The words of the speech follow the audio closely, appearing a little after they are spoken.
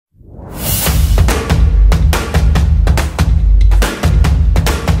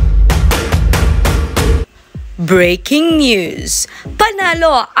Breaking news!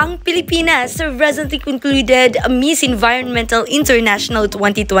 Panalo ang Pilipinas sa recently concluded Miss Environmental International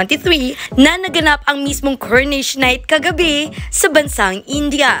 2023 na naganap ang mismong coronation night kagabi sa bansang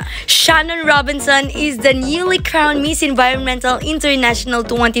India. Shanon Robinson is the newly crowned Miss Environmental International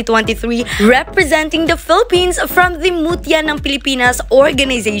 2023 representing the Philippines from the Mutya ng Pilipinas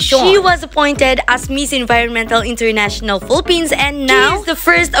organization. She was appointed as Miss Environmental International Philippines and now she is the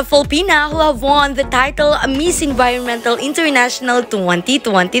first Filipina who have won the title Miss Environmental International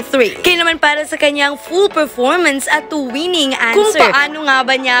 2023. Kaya naman para sa kanyang full performance at winning answer, kung paano nga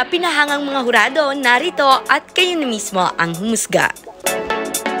ba niya pinahangang mga hurado, narito at kayo na mismo ang humusga.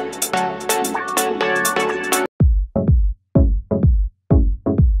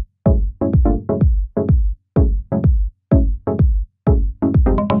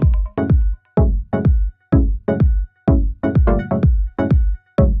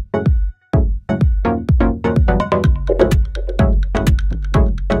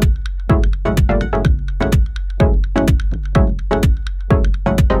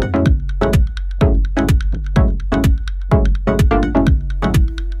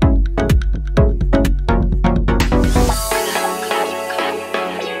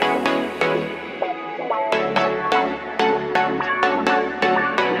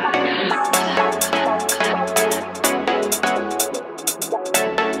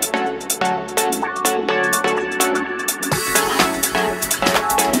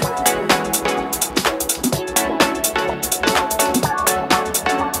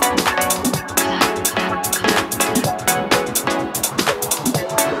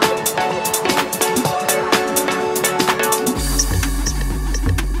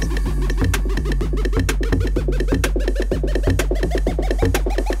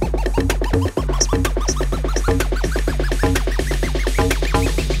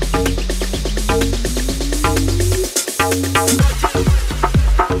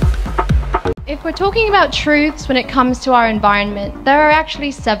 If we're talking about truths when it comes to our environment, there are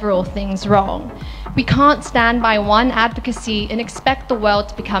actually several things wrong. We can't stand by one advocacy and expect the world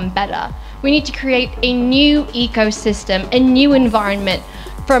to become better. We need to create a new ecosystem, a new environment,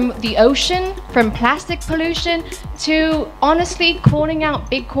 from the ocean, from plastic pollution, to honestly calling out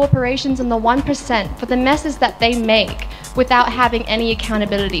big corporations and the 1% for the messes that they make without having any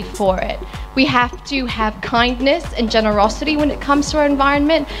accountability for it. We have to have kindness and generosity when it comes to our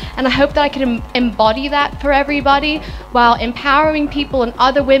environment, and I hope that I can embody that for everybody while empowering people and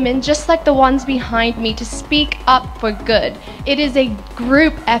other women just like the ones behind me to speak up for good. It is a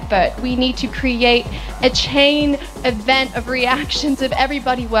group effort. We need to create a chain event of reactions of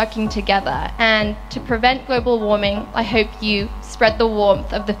everybody working together, and to prevent global warming, I hope you spread the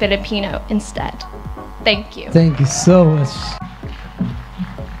warmth of the Filipino instead. Thank you. Thank you so much.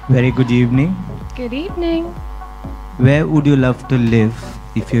 Very good evening. Good evening. Where would you love to live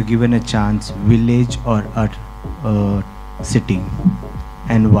if you're given a chance, village or a city,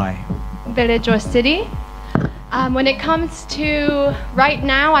 and why? Village or city? When it comes to right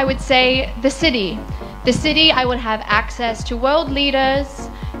now, I would say the city. The city, I would have access to world leaders,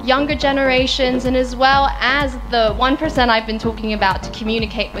 younger generations, and as well as the 1% I've been talking about to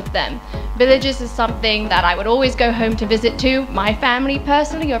communicate with them. Villages is something that I would always go home to visit to. My family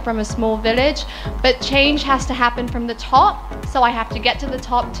personally are from a small village, but change has to happen from the top, so I have to get to the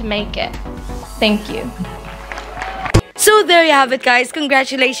top to make it. Thank you. So there you have it, guys.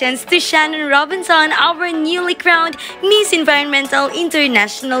 Congratulations to Shanon Robinson, our newly crowned Miss Environmental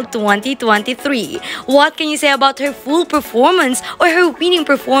International 2023. What can you say about her full performance or her winning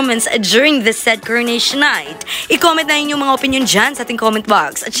performance during the said coronation night? I-comment na inyong mga opinion dyan sa ating comment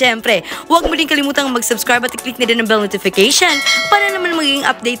box. At syempre, huwag mo din kalimutang mag-subscribe at i-click na din ang bell notification para naman maging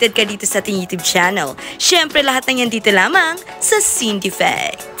updated ka dito sa ating YouTube channel. Syempre, lahat ng yan dito lamang sa Scene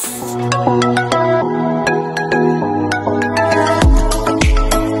Defects.